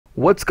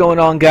What's going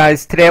on,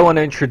 guys? Today I want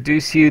to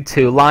introduce you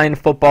to Lion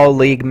Football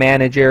League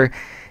Manager.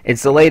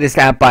 It's the latest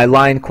app by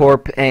Lion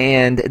Corp,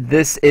 and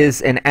this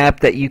is an app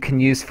that you can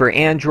use for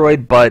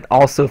Android, but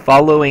also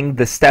following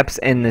the steps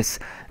in this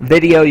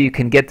video, you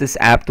can get this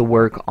app to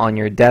work on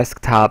your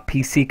desktop,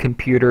 PC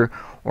computer,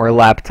 or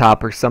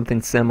laptop or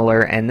something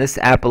similar. And this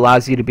app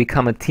allows you to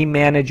become a team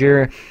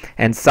manager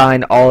and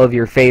sign all of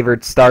your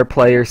favorite star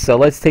players. So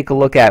let's take a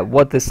look at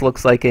what this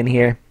looks like in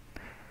here.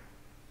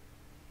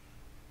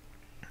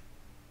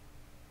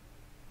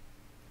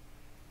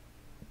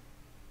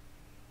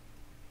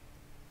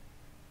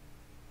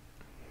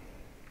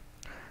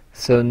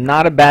 So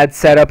not a bad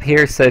setup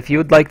here. So if you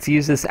would like to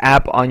use this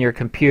app on your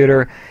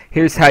computer,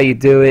 here's how you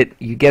do it.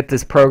 You get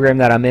this program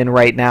that I'm in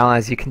right now.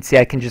 As you can see,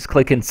 I can just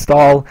click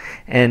install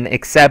and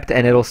accept,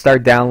 and it'll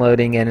start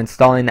downloading and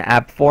installing the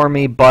app for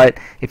me. But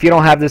if you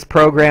don't have this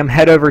program,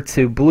 head over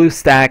to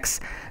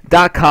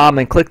BlueStacks.com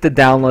and click the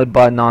download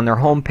button on their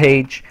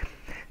homepage.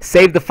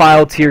 Save the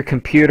file to your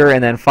computer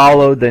and then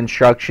follow the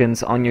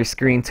instructions on your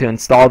screen to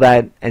install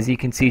that. As you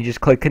can see, just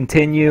click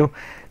continue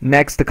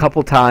next a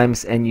couple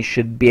times and you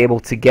should be able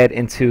to get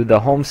into the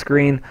home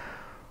screen,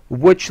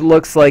 which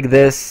looks like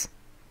this.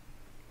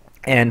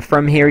 And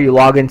from here you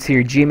log into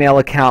your Gmail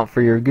account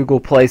for your Google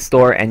Play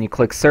Store and you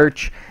click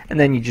search, and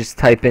then you just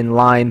type in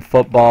Lion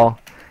Football.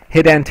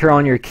 Hit enter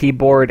on your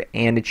keyboard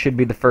and it should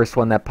be the first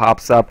one that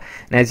pops up.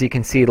 And as you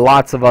can see,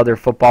 lots of other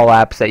football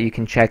apps that you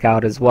can check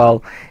out as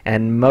well,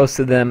 and most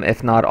of them,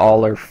 if not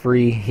all, are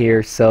free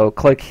here. So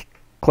click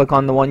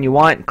on the one you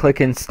want,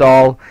 click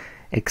install,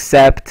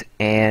 accept,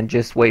 and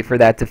just wait for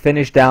that to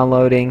finish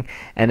downloading,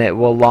 and it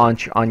will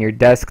launch on your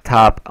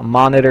desktop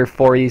monitor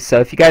for you. So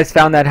if you guys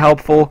found that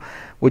helpful,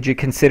 would you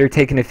consider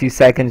taking a few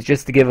seconds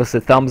just to give us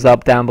a thumbs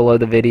up down below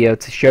the video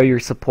to show your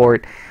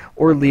support,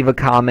 or leave a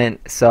comment.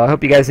 So I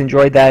hope you guys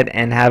enjoyed that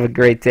and have a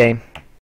great day.